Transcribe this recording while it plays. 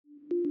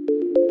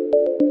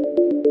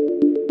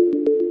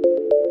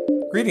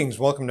Greetings,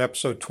 welcome to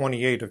episode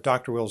 28 of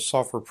Dr. Will's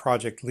Software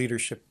Project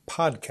Leadership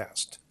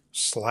Podcast,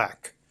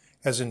 Slack,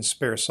 as in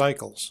spare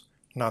cycles,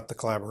 not the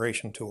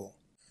collaboration tool.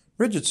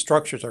 Rigid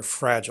structures are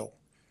fragile.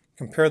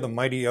 Compare the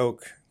mighty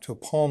oak to a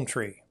palm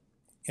tree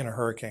in a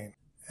hurricane.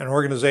 An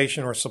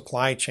organization or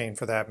supply chain,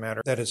 for that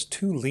matter, that is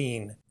too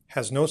lean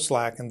has no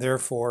slack and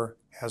therefore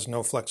has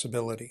no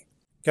flexibility.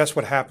 Guess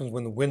what happens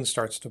when the wind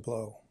starts to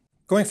blow?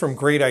 Going from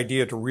great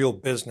idea to real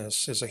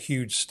business is a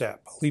huge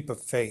step, a leap of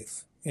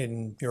faith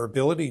in your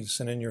abilities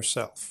and in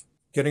yourself.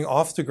 Getting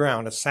off the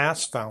ground, a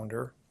SaaS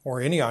founder,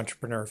 or any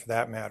entrepreneur for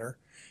that matter,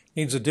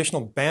 needs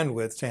additional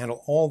bandwidth to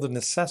handle all the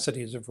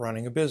necessities of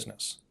running a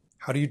business.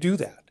 How do you do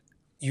that?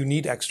 You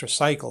need extra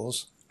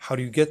cycles. How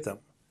do you get them?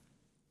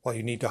 Well,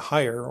 you need to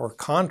hire or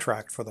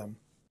contract for them.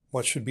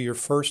 What should be your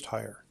first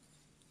hire?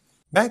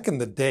 Back in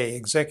the day,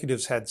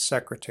 executives had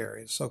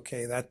secretaries.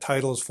 Okay, that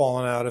title has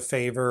fallen out of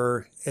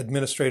favor.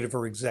 Administrative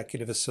or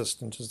executive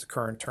assistant is the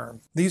current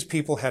term. These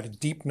people had a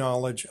deep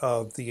knowledge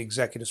of the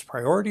executive's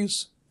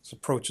priorities, his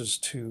approaches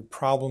to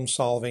problem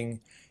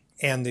solving,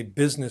 and the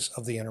business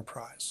of the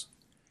enterprise.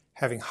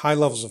 Having high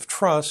levels of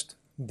trust,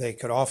 they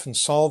could often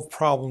solve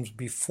problems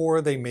before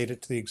they made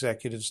it to the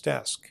executive's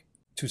desk.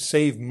 To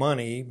save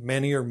money,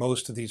 many or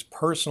most of these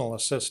personal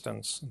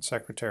assistants and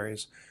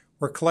secretaries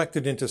were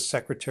collected into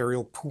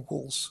secretarial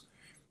pools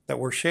that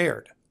were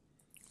shared,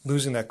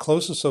 losing that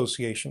close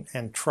association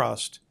and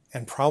trust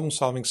and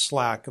problem-solving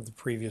slack of the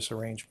previous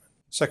arrangement.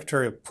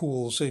 Secretarial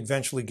pools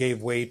eventually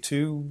gave way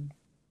to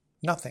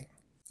nothing,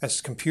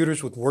 as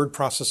computers with word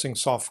processing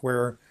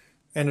software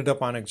ended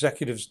up on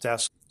executives'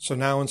 desks. So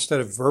now,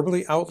 instead of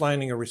verbally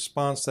outlining a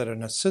response that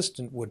an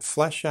assistant would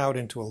flesh out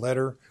into a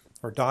letter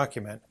or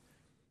document,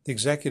 the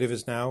executive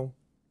is now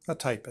a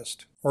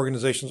typist.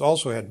 Organizations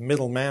also had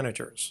middle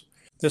managers.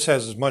 This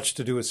has as much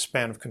to do with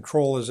span of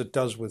control as it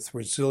does with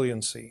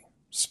resiliency.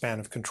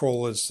 Span of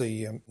control is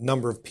the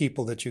number of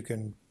people that you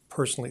can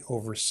personally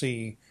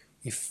oversee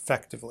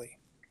effectively.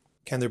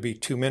 Can there be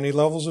too many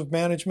levels of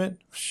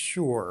management?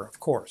 Sure, of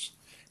course.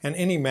 And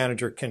any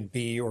manager can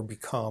be or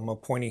become a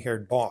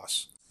pointy-haired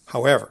boss.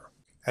 However,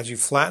 as you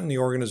flatten the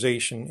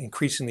organization,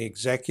 increasing the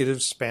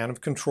executive's span of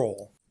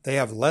control, they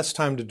have less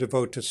time to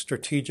devote to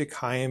strategic,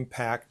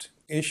 high-impact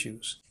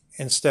issues,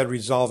 instead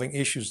resolving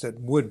issues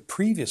that would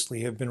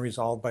previously have been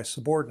resolved by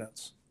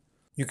subordinates.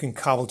 You can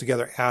cobble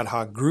together ad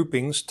hoc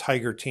groupings,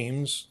 tiger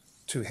teams,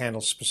 to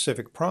handle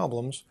specific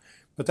problems,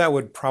 but that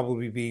would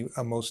probably be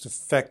most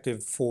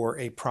effective for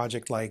a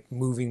project like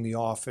moving the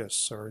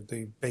office or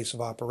the base of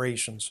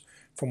operations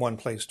from one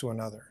place to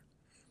another,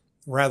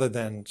 rather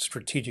than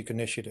strategic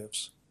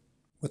initiatives.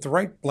 With the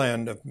right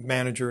blend of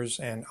managers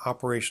and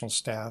operational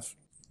staff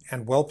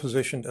and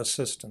well-positioned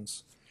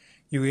assistants,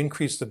 you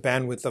increase the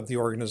bandwidth of the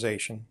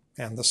organization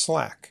and the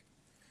slack.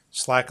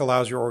 Slack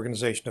allows your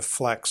organization to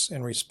flex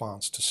in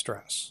response to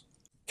stress.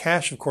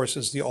 Cash, of course,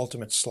 is the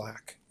ultimate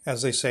slack.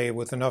 As they say,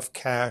 with enough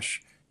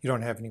cash, you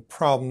don't have any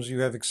problems, you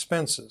have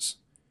expenses.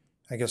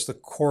 I guess the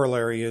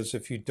corollary is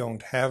if you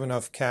don't have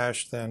enough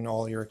cash, then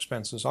all your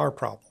expenses are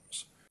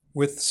problems.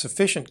 With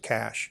sufficient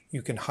cash,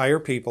 you can hire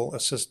people,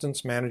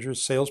 assistants,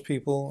 managers,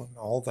 salespeople, and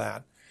all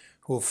that,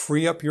 who will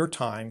free up your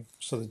time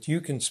so that you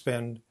can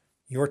spend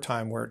your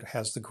time where it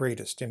has the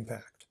greatest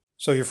impact.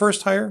 So your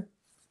first hire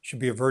should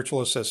be a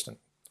virtual assistant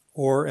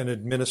or an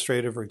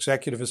administrative or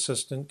executive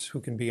assistant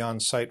who can be on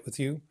site with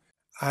you.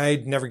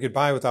 I'd never get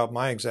by without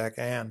my exec,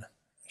 Anne.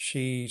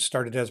 She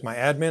started as my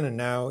admin and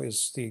now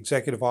is the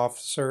executive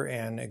officer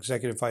and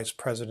executive vice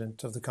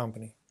president of the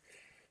company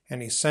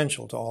and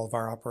essential to all of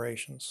our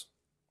operations.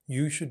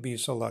 You should be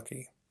so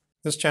lucky.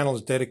 This channel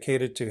is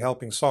dedicated to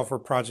helping software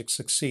projects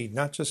succeed,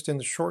 not just in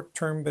the short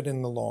term, but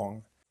in the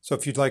long. So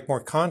if you'd like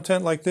more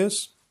content like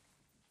this,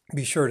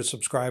 be sure to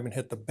subscribe and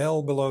hit the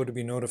bell below to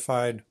be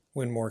notified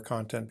when more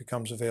content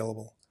becomes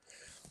available.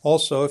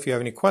 Also, if you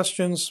have any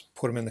questions,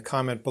 put them in the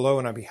comment below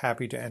and I'd be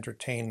happy to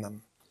entertain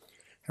them.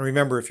 And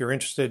remember, if you're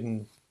interested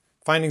in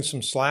finding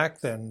some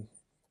slack, then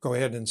go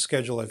ahead and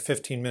schedule a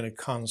 15-minute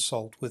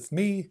consult with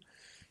me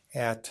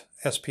at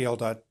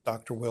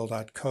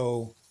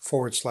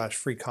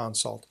spl.drwill.co/free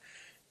consult.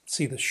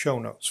 See the show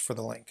notes for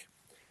the link.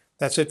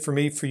 That's it for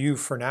me, for you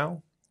for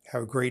now.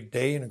 Have a great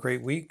day and a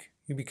great week.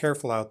 You be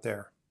careful out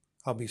there.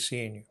 I'll be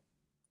seeing you.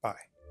 Bye.